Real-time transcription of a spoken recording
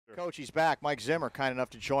Coach, he's back. Mike Zimmer, kind enough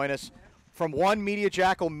to join us. From one Media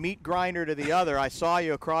Jackal meat grinder to the other, I saw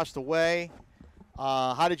you across the way.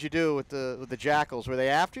 How did you do with the Jackals? Were they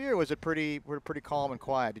after you, or was it pretty calm and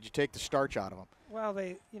quiet? Did you take the starch out of them? Well,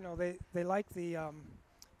 they like the.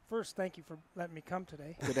 First, thank you for letting me come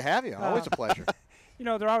today. Good to have you. Always a pleasure.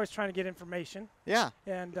 They're always trying to get information. Yeah.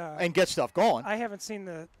 And get stuff going. I haven't seen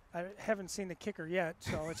the kicker yet,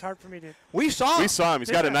 so it's hard for me to. We saw him.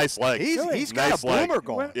 He's got a nice leg. He's got a boomer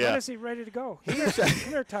going. When is he ready to go? Come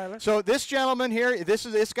here, Tyler. So this gentleman here,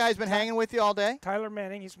 this guy's been hanging with you all day? Tyler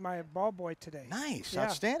Manning. He's my ball boy today. Nice. Yeah.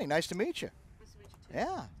 Outstanding. Nice to meet you. Nice to meet you too.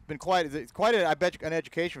 Yeah. Been quite I bet, an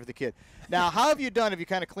education for the kid. Now, how have you done? Have you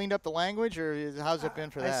kind of cleaned up the lanlanguage, or how's it been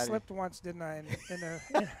for that? I slipped once, didn't I?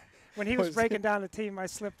 When he was breaking down the team, I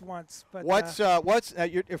slipped once. But what's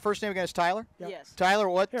your first name again is Tyler? Yep. Yes.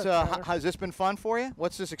 Tyler, Tyler. Has this been fun for you?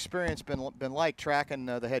 What's this experience been like tracking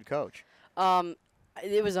the head coach?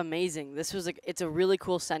 It was amazing. This was it's a really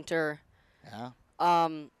cool center. Yeah.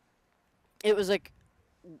 It was like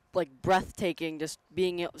breathtaking, just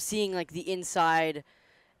seeing the inside,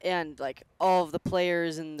 and all of the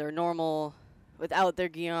players and their normal without their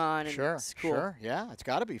gi on. And Sure, it's cool. sure. Yeah, it's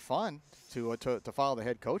got to be fun to follow the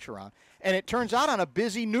head coach around. And it turns out on a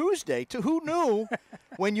busy news day, too. Who knew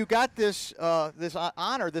when you got this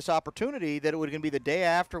honor, this opportunity, that it was going to be the day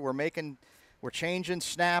after we're changing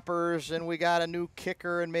snappers and we got a new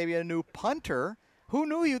kicker and maybe a new punter. Who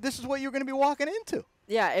knew this is what you were going to be walking into?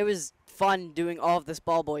 Yeah, it was fun doing all of this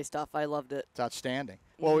ball boy stuff. I loved it. It's outstanding.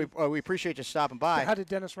 Well, we appreciate you stopping by. How did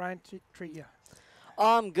Dennis Ryan treat you?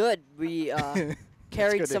 Good. We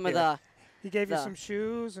carried some of the. He gave you some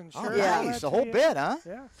shoes and shirts. Oh, nice. The whole bit, huh?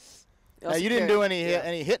 Yeah. Now, you didn't do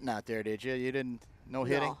any hitting out there, did you? You didn't? No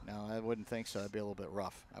hitting? No, I wouldn't think so. It'd be a little bit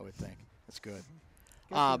rough, I would think. That's good.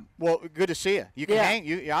 Well, good to see you. You can hang.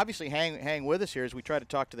 You obviously hang with us here as we try to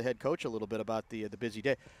talk to the head coach a little bit about the busy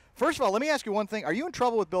day. First of all, let me ask you one thing. Are you in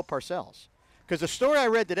trouble with Bill Parcells? Because the story I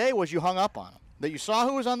read today was you hung up on him. That you saw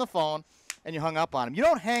who was on the phone and you hung up on him. You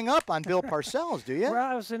don't hang up on Bill Parcells, do you? Well,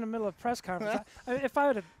 I was in the middle of a press conference. If I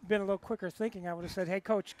would have been a little quicker thinking, I would have said, "Hey,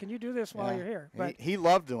 Coach, can you do this while you're here?" But he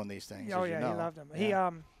loved doing these things. Oh, as yeah, you know. he loved them. Yeah.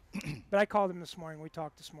 But I called him this morning. We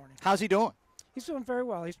talked this morning. How's he doing? He's doing very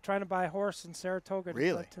well. He's trying to buy a horse in Saratoga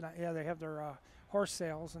really? Tonight. Yeah, they have their horse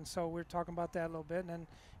sales, and so we were talking about that a little bit. And then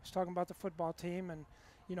he was talking about the football team, and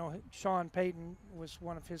Sean Payton was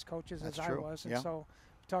one of his coaches, That's as true. I was, and so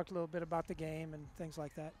we talked a little bit about the game and things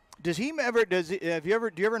like that. Do you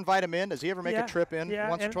ever invite him in? Does he ever make a trip in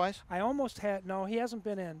once or twice? I almost had. No, he hasn't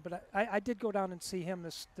been in, but I did go down and see him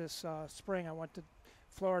this spring. I went to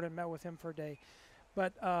Florida and met with him for a day,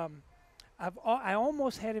 but I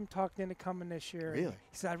almost had him talked into coming this year. Really?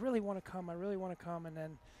 He said, I really want to come, and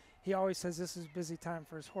then he always says this is busy time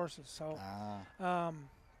for his horses. So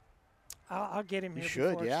I'll get him here. You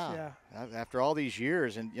should, before yeah. After all these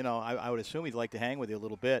years, and I would assume he'd like to hang with you a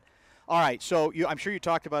little bit. All right, so I'm sure you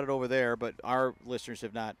talked about it over there, but our listeners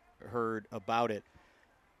have not heard about it.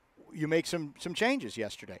 You make some changes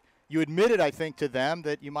yesterday. You admitted, I think, to them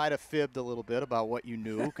that you might have fibbed a little bit about what you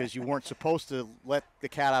knew because you weren't supposed to let the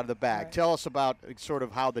cat out of the bag. Right. Tell us about sort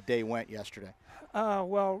of how the day went yesterday.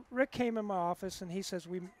 Well, Rick came in my office, and he says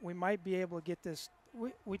we might be able to get this.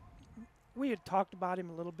 We had talked about him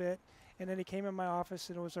a little bit, and then he came in my office,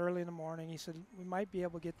 and it was early in the morning. He said, we might be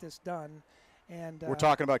able to get this done. And we're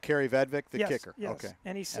talking about Kaare Vedvik, the kicker. Yes. Okay.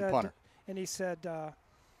 And he said, punter. And he said,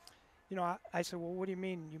 I said, well, what do you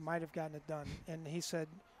mean you might have gotten it done? And he said,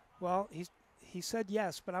 well, he said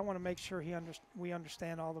yes, but I want to make sure we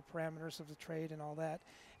understand all the parameters of the trade and all that.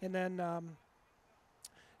 And then,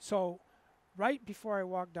 so right before I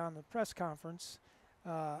walked down the press conference,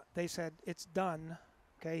 they said, it's done.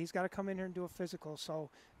 Okay, he's got to come in here and do a physical, so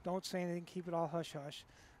don't say anything, keep it all hush-hush.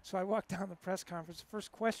 So I walked down the press conference. The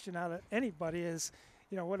first question out of anybody is,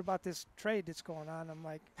 what about this trade that's going on? I'm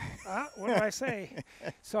like, what do I say?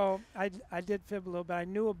 So I did fib a little bit. I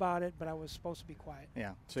knew about it, but I was supposed to be quiet.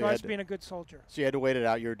 Yeah. So I was being a good soldier. So you had to wait it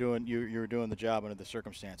out. You were doing the job under the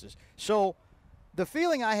circumstances. So the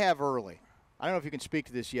feeling I have early, I don't know if you can speak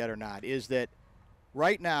to this yet or not, is that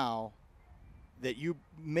right now that you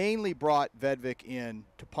mainly brought Vedvik in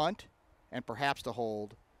to punt and perhaps to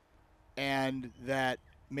hold, and that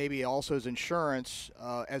maybe also as insurance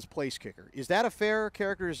as place kicker. Is that a fair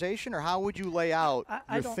characterization, or how would you lay out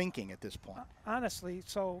your thinking at this point? Honestly,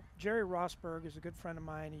 so Jerry Rosberg is a good friend of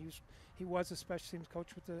mine. He was a special teams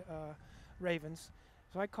coach with the Ravens.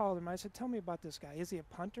 So I called him. I said, tell me about this guy. Is he a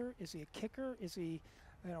punter? Is he a kicker? Is he,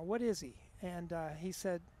 what is he? And he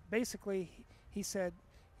said, basically, he said,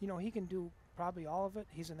 he can do probably all of it.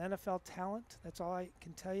 He's an NFL talent. That's all I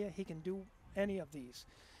can tell you. He can do any of these.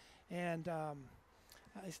 And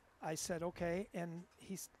I said, okay. And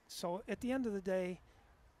so at the end of the day,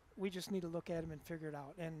 we just need to look at him and figure it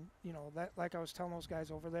out. And, that, like I was telling those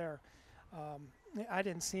guys over there, I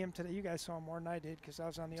didn't see him today. You guys saw him more than I did because I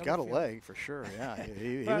was on the other field. He's got a leg for sure, yeah.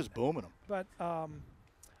 He was booming him. But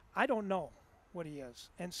I don't know what he is.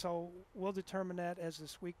 And so we'll determine that as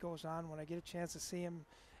this week goes on. When I get a chance to see him,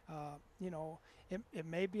 it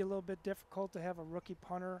may be a little bit difficult to have a rookie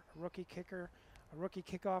punter, a rookie kicker, a rookie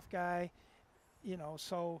kickoff guy,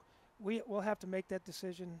 so we'll have to make that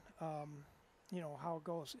decision, how it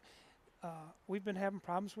goes. We've been having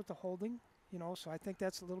problems with the holding, so I think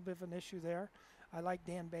that's a little bit of an issue there. I like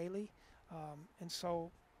Dan Bailey, and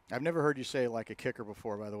so. I've never heard you say like a kicker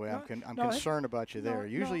before, by the way. I'm concerned about you there.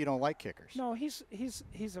 Usually you don't like kickers. No, he's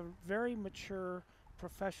a very mature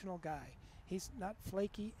professional guy. He's not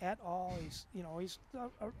flaky at all. He's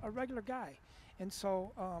a regular guy, and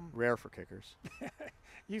so rare for kickers.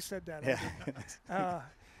 You said that. Yeah.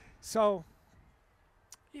 So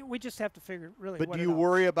we just have to figure really. But do you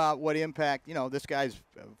worry about what impact? This guy's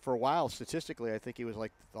for a while statistically, I think he was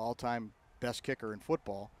like the all-time best kicker in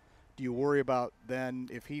football. Do you worry about then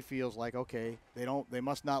if he feels like, okay, they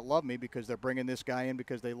must not love me because they're bringing this guy in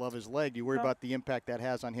because they love his leg? Do you worry about the impact that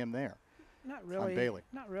has on him there? Not really. On Bailey.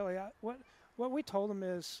 Not really. What we told him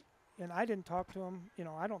is, and I didn't talk to him.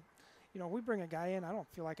 I don't. We bring a guy in. I don't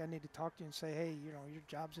feel like I need to talk to you and say, hey, your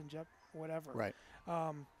job's in jeopardy, whatever. Right.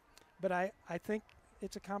 But I think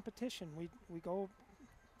it's a competition. We go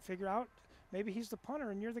figure out. Maybe he's the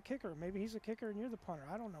punter and you're the kicker. Maybe he's the kicker and you're the punter.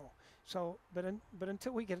 I don't know. So, but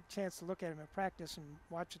until we get a chance to look at him in practice and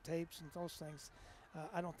watch the tapes and those things,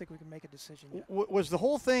 I don't think we can make a decision yet. Was the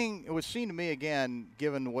whole thing? It was seen to me again,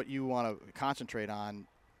 given what you want to concentrate on.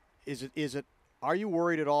 Is it? Are you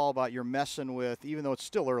worried at all about you're messing with? Even though it's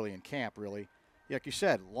still early in camp, really, like you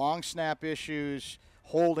said, long snap issues,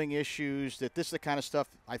 holding issues. That this is the kind of stuff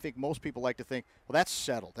I think most people like to think. Well, that's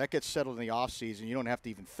settled. That gets settled in the off season. You don't have to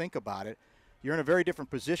even think about it. You're in a very different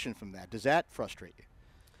position from that. Does that frustrate you?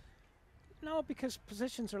 No, because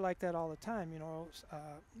positions are like that all the time.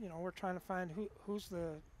 We're trying to find who's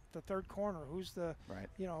the third corner, who's the right.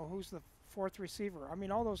 Who's the fourth receiver. I mean,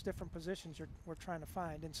 all those different positions we're trying to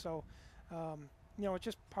find, and so it's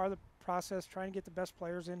just part of the process, trying to get the best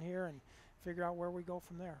players in here and figure out where we go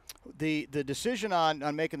from there. The decision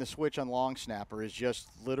on making the switch on long snapper is just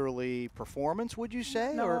literally performance, would you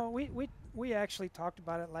say? No, or? We actually talked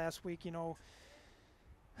about it last week.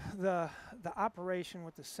 The operation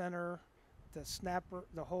with the center, the snapper,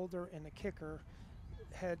 the holder, and the kicker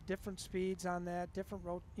had different speeds on that, different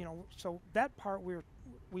road. So that part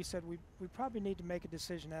we said we probably need to make a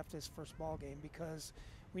decision after this first ball game because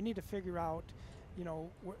we need to figure out.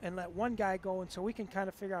 And let one guy go, and so we can kind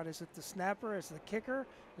of figure out, is it the snapper, is it the kicker,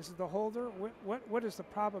 is it the holder? What is the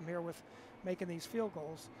problem here with making these field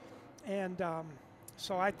goals? And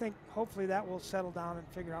so I think hopefully that will settle down and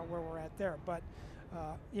figure out where we're at there. But,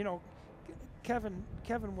 Kevin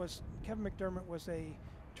McDermott was a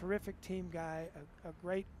terrific team guy, a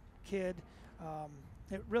great kid.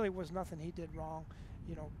 It really was nothing he did wrong.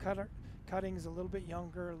 Cutting's a little bit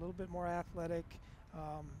younger, a little bit more athletic.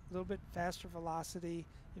 A little bit faster velocity,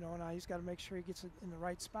 now he's got to make sure he gets it in the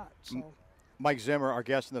right spot. So, Mike Zimmer, our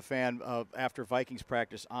guest in the fan, after Vikings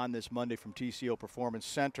practice on this Monday from TCO Performance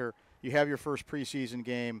Center, you have your first preseason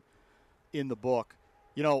game in the book.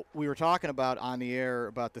 We were talking about on the air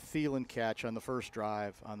about the Thielen catch on the first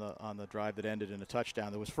drive, on the drive that ended in a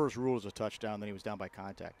touchdown. That was first ruled as a touchdown, then he was down by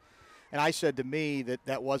contact. And I said to me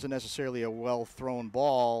that wasn't necessarily a well-thrown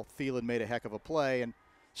ball. Thielen made a heck of a play, and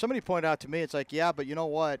somebody pointed out to me, it's like, yeah, but you know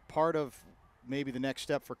what? Part of maybe the next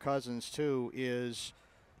step for Cousins, too, is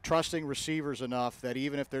trusting receivers enough that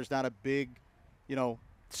even if there's not a big,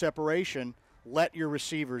 separation, let your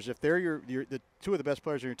receivers, if they're the two of the best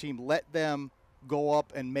players on your team, let them go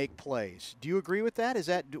up and make plays. Do you agree with that?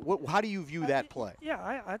 How do you view that play? Yeah,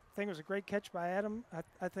 I think it was a great catch by Adam.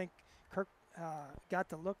 I think Kirk got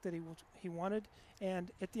the look that he wanted. And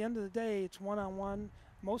at the end of the day, it's one-on-one.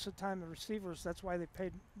 Most of the time, the receivers, that's why they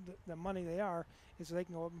paid the money they are, is so they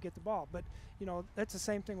can go up and get the ball. But, that's the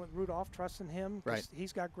same thing with Rudolph, trusting him. Right.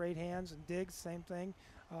 He's got great hands, and Diggs, same thing.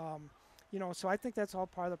 So I think that's all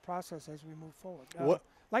part of the process as we move forward.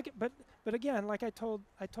 But again, like I told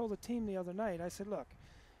the team the other night, I said, look,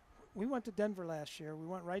 we went to Denver last year. We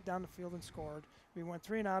went right down the field and scored. We went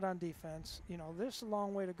 3 and out on defense. There's a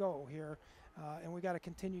long way to go here, and we got to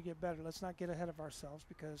continue to get better. Let's not get ahead of ourselves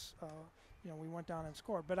because we went down and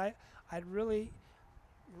scored. But I really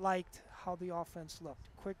liked how the offense looked.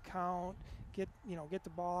 Quick count, get the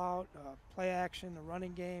ball out, play action, the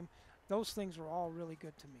running game. Those things were all really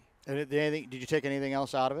good to me. And did you take anything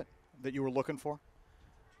else out of it? that you were looking for,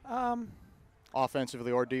 Um,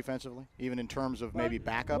 offensively or defensively, even in terms of maybe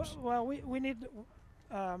backups? Well, we need.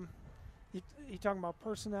 You talking about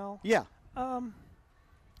personnel? Yeah.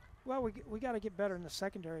 Well, we got to get better in the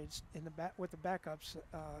secondary in the with the backups.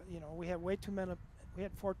 We had way too many. We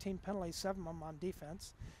had 14 penalties, 7 of them on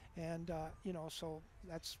defense, and so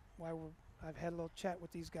that's why I've had a little chat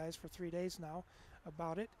with these guys for 3 days now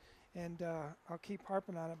about it, and I'll keep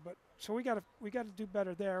harping on it. But so we got to do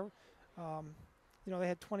better there. They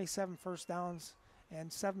had 27 first downs,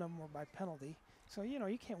 and 7 of them were by penalty. So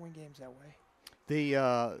you can't win games that way.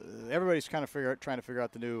 Everybody's kind of trying to figure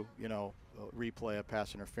out the new replay of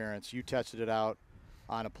pass interference. You tested it out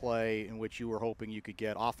on a play in which you were hoping you could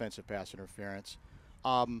get offensive pass interference.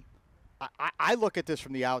 I look at this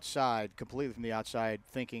from the outside, completely from the outside,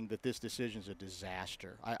 thinking that this decision is a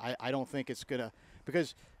disaster. I don't think it's going to,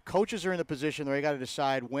 because coaches are in the position where they got to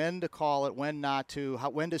decide when to call it, when not to,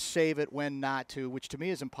 when to save it, when not to, which to me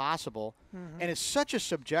is impossible. Mm-hmm. And it's such a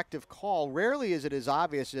subjective call. Rarely is it as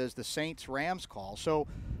obvious as the Saints-Rams call. So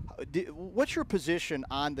what's your position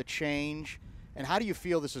on the change, and how do you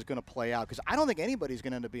feel this is going to play out? Because I don't think anybody's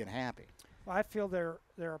going to end up being happy. Well, I feel there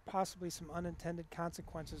are possibly some unintended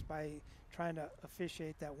consequences by trying to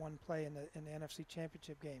officiate that one play in the NFC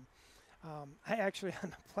Championship game. I actually on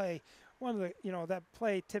the play, one of the that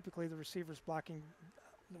play typically the receiver's blocking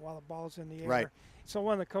while the ball's in the air. Right. So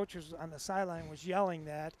one of the coaches on the sideline was yelling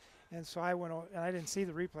that, and so I went and I didn't see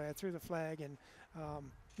the replay. I threw the flag, and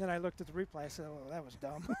then I looked at the replay. I said, "Oh, that was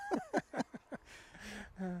dumb."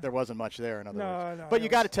 There wasn't much there, in other words. No. But you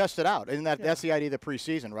got to test it out, and that's the idea of the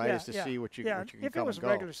preseason, right? Yeah, is to see what you can if come it was and go.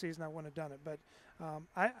 regular season, I wouldn't have done it. But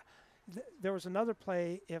there was another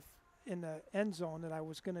play in the end zone that I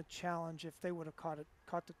was going to challenge. If they would have caught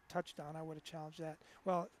the touchdown, I would have challenged that.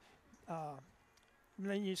 Well,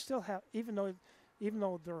 then you still have, even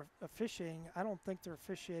though they're officiating, I don't think they're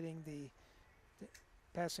officiating the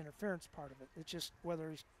pass interference part of it. It's just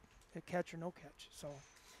whether he's a catch or no catch. So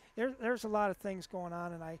there's a lot of things going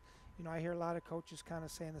on, and I hear a lot of coaches kind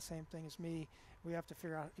of saying the same thing as me. We have to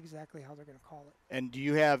figure out exactly how they're going to call it. And do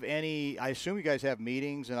you have any? I assume you guys have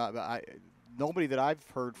meetings, and nobody that I've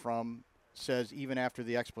heard from says even after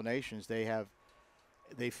the explanations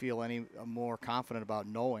they feel any more confident about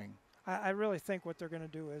knowing. I really think what they're going to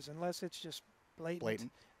do is, unless it's just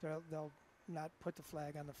blatant. They'll not put the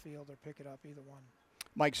flag on the field or pick it up, either one.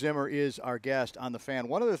 Mike Zimmer is our guest on the Fan.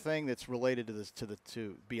 One other thing that's related to this,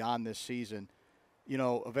 to beyond this season,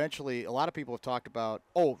 eventually a lot of people have talked about.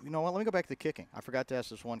 Oh, you know what? Let me go back to the kicking. I forgot to ask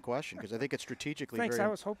this one question because I think it's strategically. Thanks. I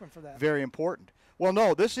was hoping for that. Very important. Well,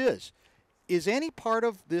 no, this is. Is any part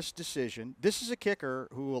of this decision? This is a kicker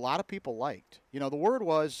who a lot of people liked. The word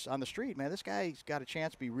was on the street, man, this guy's got a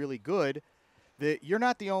chance to be really good. That you're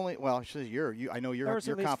not the only. Well, I know you're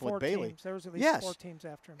confident with Bailey. There was at least 4 teams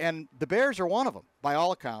after him. And the Bears are one of them, by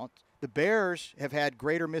all accounts. The Bears have had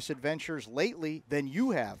greater misadventures lately than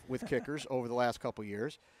you have with kickers over the last couple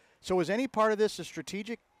years. So is any part of this a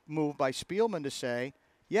strategic move by Spielman to say,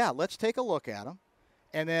 yeah, let's take a look at him,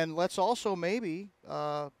 and then let's also maybe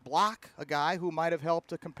block a guy who might have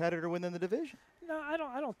helped a competitor within the division? No, I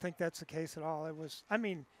don't think that's the case at all. It was. I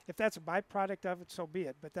mean, if that's a byproduct of it, so be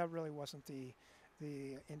it. But that really wasn't the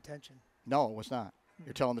intention. No, it was not.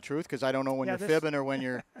 You're telling the truth, because I don't know when you're fibbing or when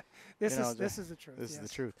you're. This is the truth. This is the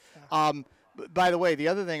truth. Yeah. By the way, the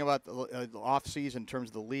other thing about the off season in terms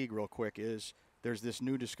of the league, real quick, is there's this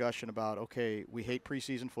new discussion about we hate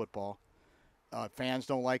preseason football. Fans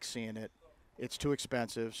don't like seeing it. It's too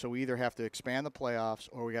expensive, so we either have to expand the playoffs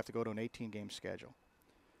or we have to go to an 18-game schedule.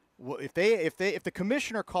 Well, if the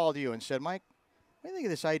commissioner called you and said, Mike, what do you think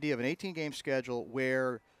of this idea of an 18-game schedule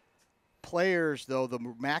where players, though, the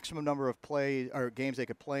maximum number of games they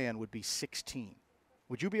could play in would be 16?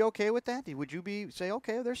 Would you be okay with that? Would you say,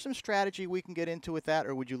 okay, there's some strategy we can get into with that,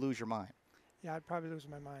 or would you lose your mind? Yeah, I'd probably lose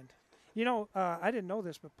my mind. I didn't know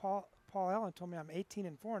this, but Paul Allen told me I'm 18-4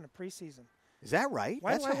 in the preseason. Is that right?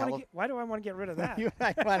 Why do I want to get rid of that? You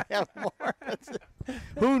might want to have more.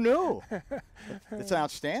 Who knew? It's an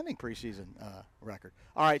outstanding preseason record.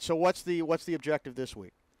 All right, so what's the objective this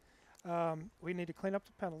week? We need to clean up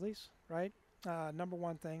the penalties, right? Number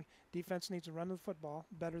one thing, defense needs to run the football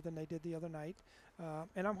better than they did the other night,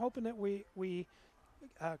 and I'm hoping that we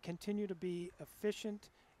continue to be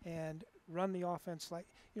efficient and run the offense like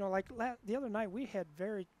the other night we had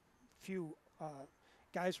very few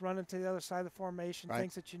guys running to the other side of the formation, right.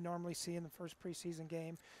 Things that you normally see in the first preseason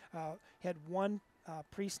game. Had one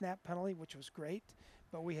pre-snap penalty, which was great,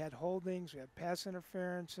 but we had holdings, we had pass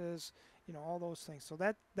interferences, all those things. So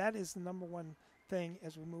that is the number one thing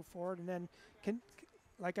as we move forward. And then,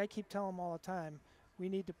 like I keep telling them all the time, we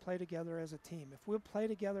need to play together as a team. If we'll play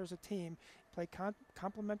together as a team, play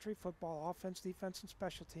complementary football, offense, defense, and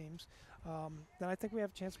special teams, then I think we have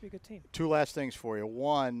a chance to be a good team. Two last things for you.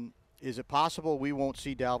 One, is it possible we won't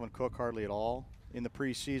see Dalvin Cook hardly at all in the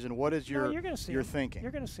preseason? What is your thinking?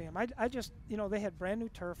 You're going to see him. I just, they had brand new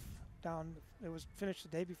turf down. It was finished the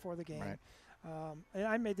day before the game. Right. And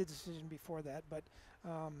I made the decision before that, but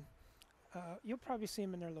you'll probably see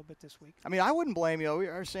him in there a little bit this week. I mean, I wouldn't blame you. We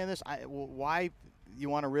are saying this. Why you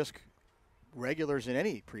want to risk regulars in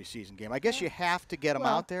any preseason game? I guess you have to get them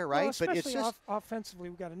out there, right? Well, especially but it's just offensively,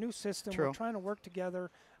 we've got a new system. True. We're trying to work together.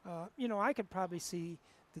 I could probably see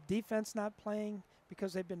the defense not playing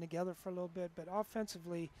because they've been together for a little bit, but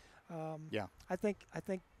offensively, I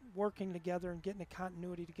think working together and getting the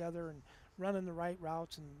continuity together and running the right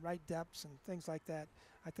routes and right depths and things like that,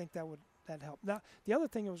 I think that help. Now, the other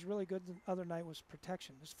thing that was really good the other night was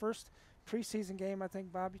protection. This first preseason game, I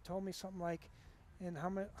think Bobby told me something like, in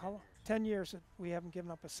how 10 years that we haven't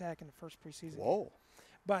given up a sack in the first preseason game.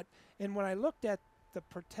 But when I looked at the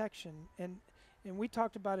protection, and we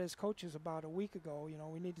talked about it as coaches about a week ago,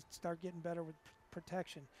 we need to start getting better with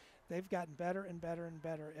protection. They've gotten better and better and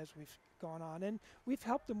better as we've gone on. And we've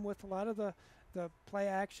helped them with a lot of the play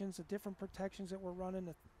actions, the different protections that we're running,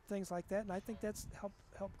 the things like that. And I think that's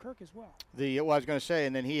helped Kirk as well. I was going to say,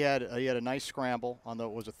 and then he had a nice scramble on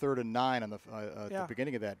it was a 3rd and 9 on the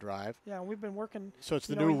beginning of that drive. Yeah, and we've been working. So it's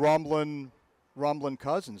the new rumbling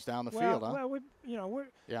Cousins down the field, huh? Well,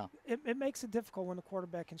 it makes it difficult when the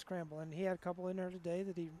quarterback can scramble, and he had a couple in there today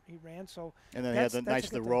that he ran. So and then he had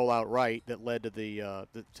the rollout right that led to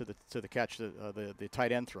the catch, the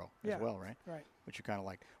tight end throw as well, right? Right. Which you kind of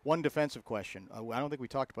liked. One defensive question. I don't think we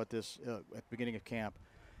talked about this at the beginning of camp.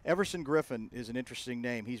 Everson Griffin is an interesting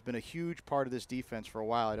name. He's been a huge part of this defense for a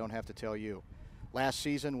while. I don't have to tell you. Last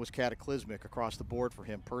season was cataclysmic across the board for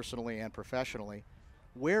him personally and professionally.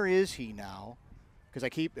 Where is he now? Because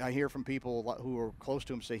I hear from people who are close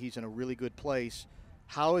to him say he's in a really good place.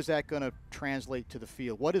 How is that going to translate to the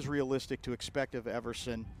field? What is realistic to expect of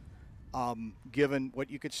Everson, given what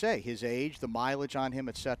you could say, his age, the mileage on him,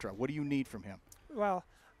 etc.? What do you need from him? Well,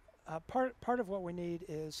 part of what we need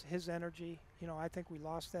is his energy. I think we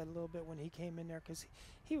lost that a little bit when he came in there because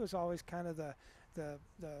he was always kind of the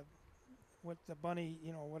bunny,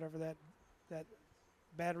 whatever that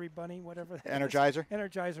battery bunny, whatever.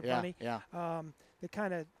 Energizer bunny. Yeah. That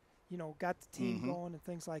kind of, got the team going and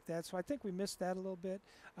things like that. So I think we missed that a little bit.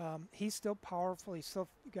 He's still powerful. He's still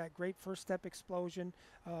got great first step explosion.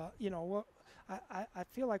 I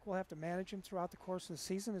feel like we'll have to manage him throughout the course of the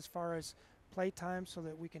season as far as play time so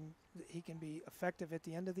that he can be effective at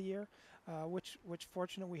the end of the year, which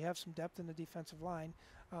fortunate we have some depth in the defensive line.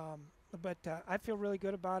 But I feel really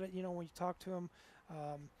good about it. When you talk to him,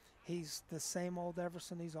 he's the same old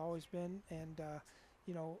Everson he's always been. And,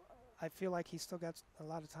 I feel like he's still got a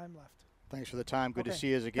lot of time left. Thanks for the time. Good to see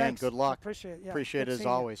you again. Thanks. Good luck. Appreciate it. Yeah. Appreciate it as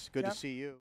always. Good to see you.